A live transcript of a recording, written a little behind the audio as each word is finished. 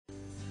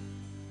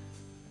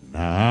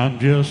I'm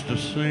just a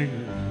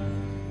singer,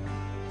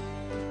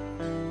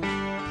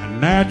 a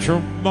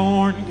natural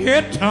born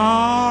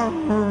guitar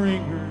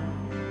ringer,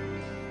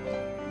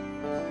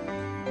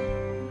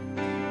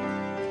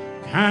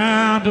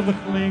 kind of a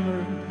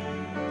clinger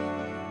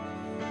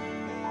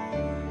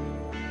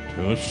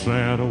to a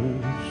sad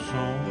old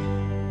song.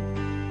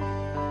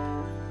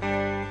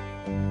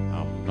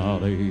 I'm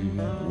not a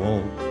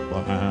walk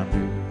behind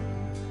her,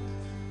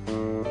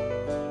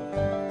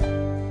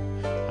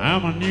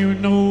 I'm a new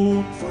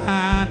note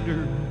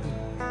finder.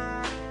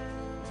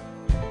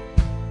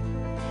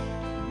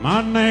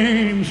 My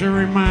name's a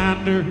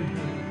reminder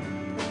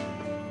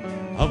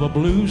of a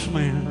blues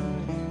man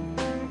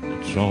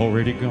that's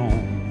already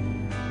gone.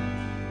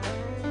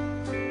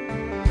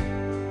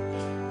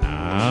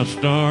 I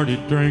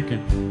started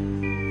drinking,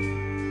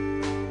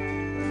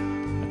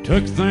 I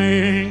took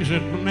things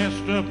that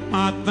messed up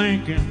my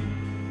thinking.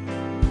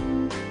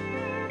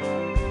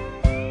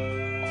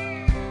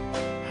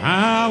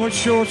 I was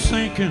sure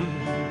sinking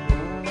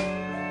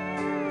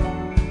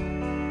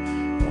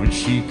when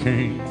she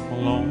came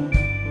along.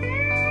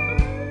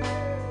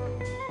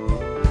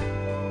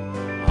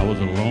 I was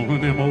alone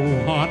in them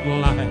old hot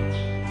lights,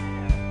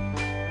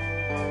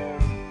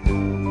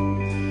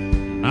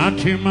 not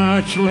too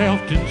much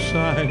left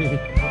inside,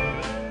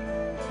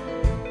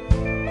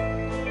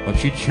 but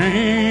she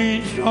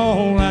changed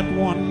all that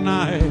one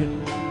night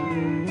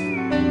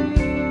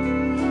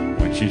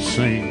when she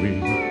sang me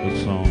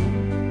a song.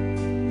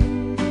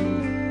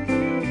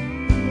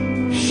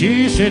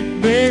 She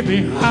said,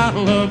 baby, I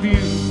love you.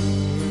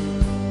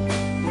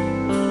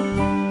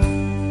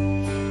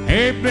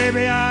 Hey,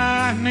 baby,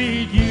 I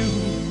need you.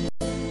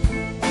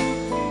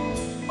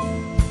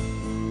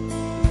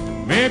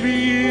 Maybe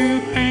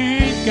you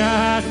ain't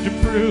got to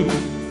prove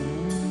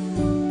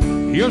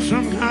you're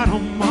some kind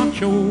of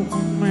macho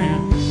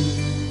man.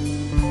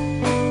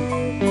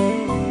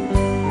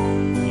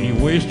 You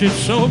wasted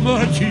so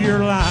much of your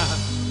life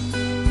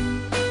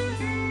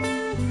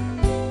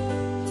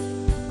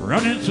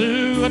running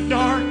through a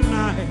dark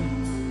night.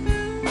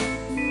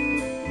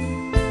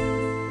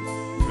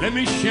 Let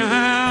me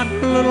shine a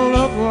little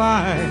of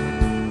light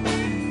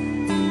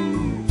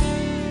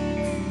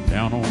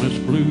down on this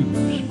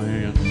blues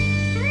man.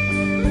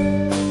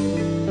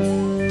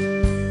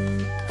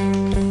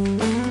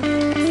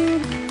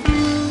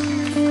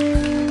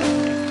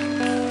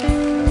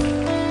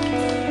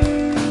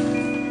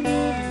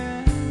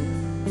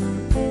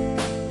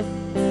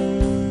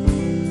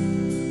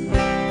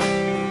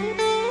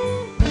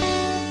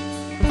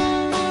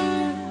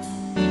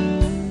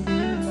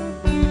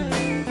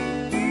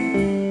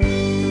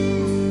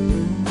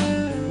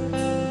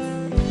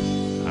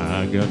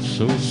 I got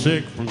so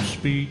sick from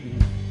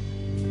speeding,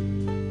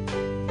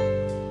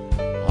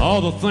 all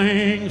the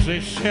things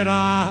they said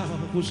I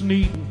was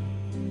needing.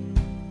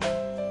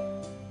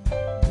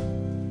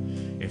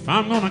 If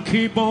I'm gonna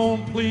keep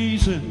on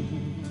pleasing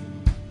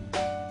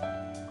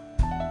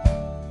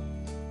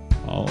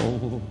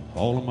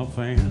all of my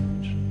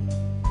fans,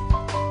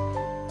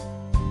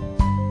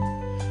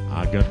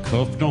 I got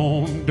cuffed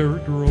on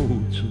dirt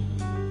roads,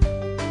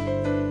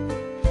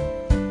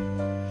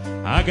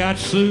 I got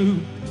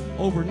sued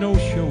over no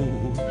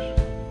shows,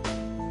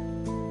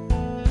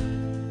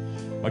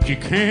 but you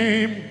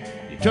came,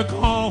 you took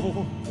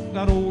all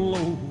that old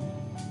load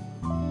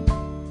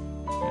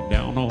and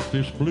down off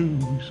this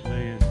blues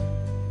man.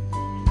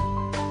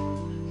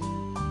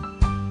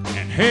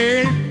 And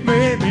hey,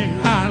 baby,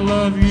 I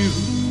love you.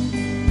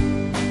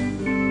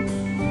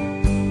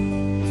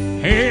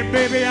 Hey,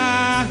 baby,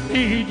 I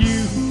need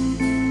you.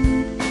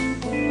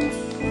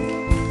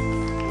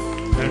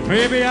 And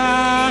baby,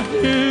 I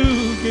do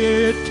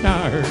get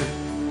tired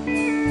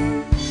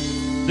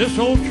this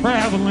old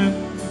traveling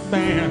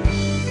band.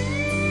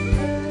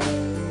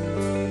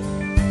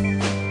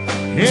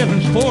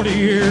 Heaven's 40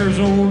 years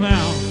old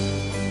now.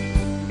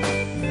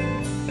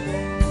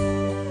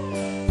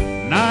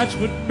 Nights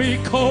would be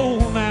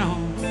cold now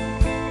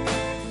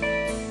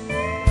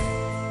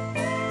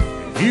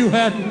if you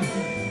hadn't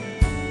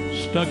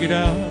stuck it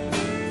out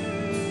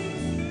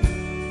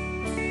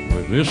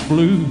with this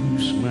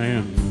blues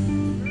man.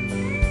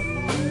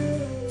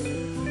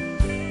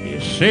 You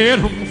said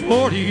I'm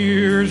 40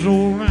 years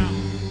old now.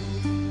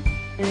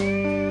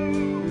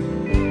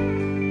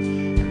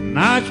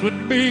 Nights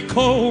would be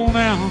cold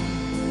now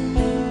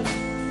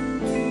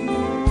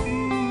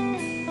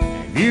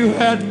if you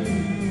hadn't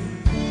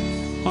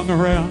hung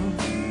around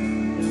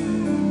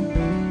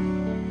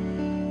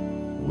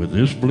with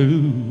this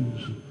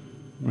blues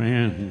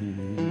man.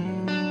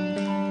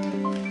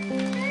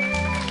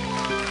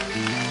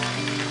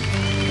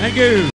 Thank you.